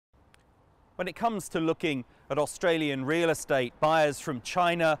When it comes to looking at Australian real estate, buyers from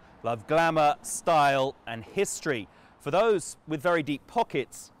China love glamour, style and history. For those with very deep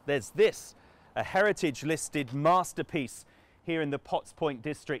pockets, there's this, a heritage-listed masterpiece here in the Potts Point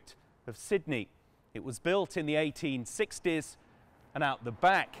district of Sydney. It was built in the 1860s, and out the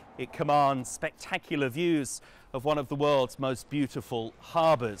back it commands spectacular views of one of the world's most beautiful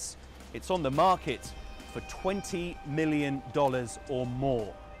harbours. It's on the market for $20 million or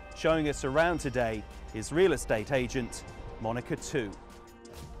more. Showing us around today is real estate agent Monika Tu.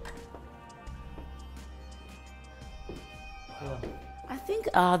 I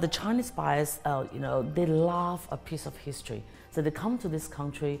think the Chinese buyers, they love a piece of history. So they come to this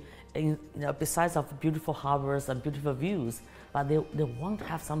country, besides of beautiful harbors and beautiful views, but they want to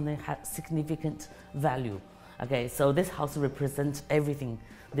have something have significant value. Okay, so this house represents everything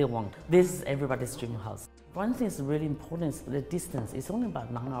they want. This is everybody's dream house. One thing that's really important is the distance. It's only about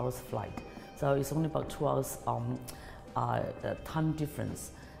 9 hours flight, so it's only about 2 hours time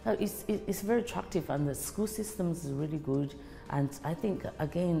difference. It's very attractive, and the school system is really good. And I think,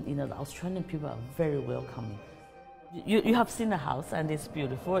 again, the Australian people are very welcoming. You have seen the house, and it's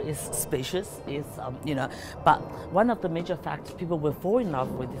beautiful, it's spacious, but one of the major factors people will fall in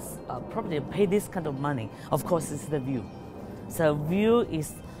love with this property and pay this kind of money, of course, is the view. So view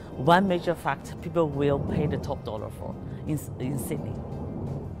is one major factor people will pay the top dollar for in Sydney.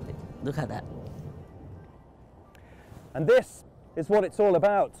 Look at that. And this is what it's all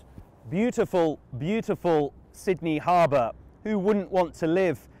about. Beautiful, beautiful Sydney Harbour. Who wouldn't want to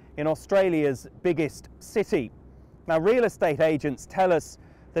live in Australia's biggest city? Now, real estate agents tell us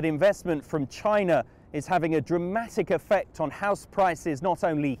that investment from China is having a dramatic effect on house prices not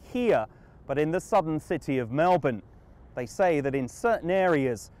only here, but in the southern city of Melbourne. They say that in certain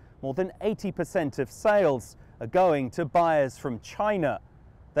areas, more than 80% of sales are going to buyers from China.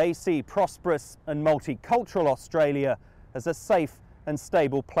 They see prosperous and multicultural Australia as a safe and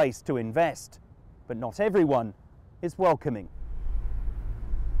stable place to invest. But not everyone is welcoming.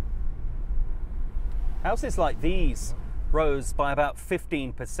 Houses like these rose by about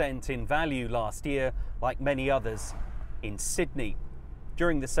 15% in value last year, like many others in Sydney.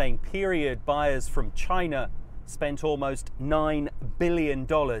 During the same period, buyers from China spent almost $9 billion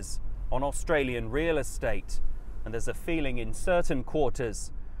on Australian real estate. And there's a feeling in certain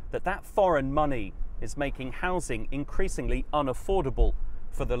quarters that that foreign money is making housing increasingly unaffordable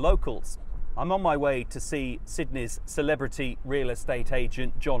for the locals. I'm on my way to see Sydney's celebrity real estate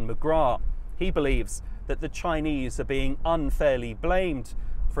agent John McGrath. He believes that the Chinese are being unfairly blamed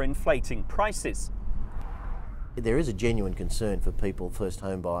for inflating prices. There is a genuine concern for people, first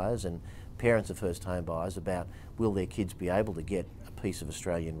home buyers and parents of first home buyers, about will their kids be able to get a piece of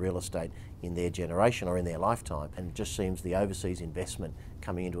Australian real estate in their generation or in their lifetime. And it just seems the overseas investment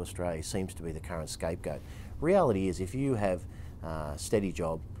coming into Australia seems to be the current scapegoat. Reality is, if you have a steady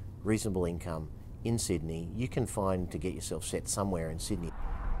job, reasonable income in Sydney, you can find to get yourself set somewhere in Sydney.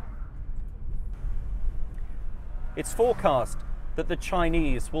 It's forecast that the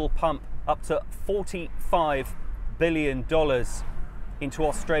Chinese will pump up to $45 billion into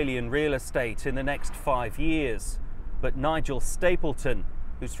Australian real estate in the next 5 years. But Nigel Stapleton,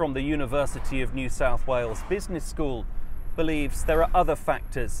 who's from the University of New South Wales Business School, believes there are other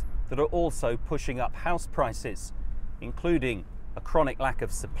factors that are also pushing up house prices, including a chronic lack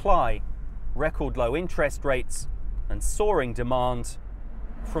of supply, record low interest rates, and soaring demand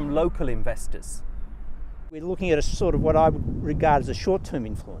from local investors. We're looking at a sort of what I would regard as a short-term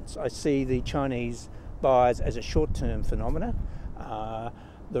influence. I see the Chinese buyers as a short-term phenomena.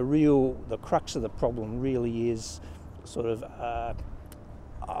 The crux of the problem really is sort of a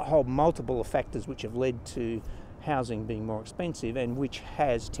whole multiple of factors which have led to housing being more expensive, and which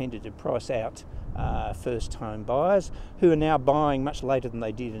has tended to price out first home buyers who are now buying much later than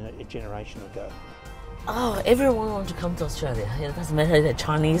they did a generation ago. Oh, everyone wants to come to Australia. It doesn't matter if they're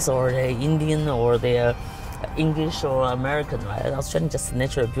Chinese or they're Indian or they're English or American, right? Australia is just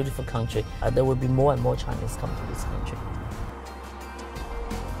naturally a beautiful country. There will be more and more Chinese come to this country.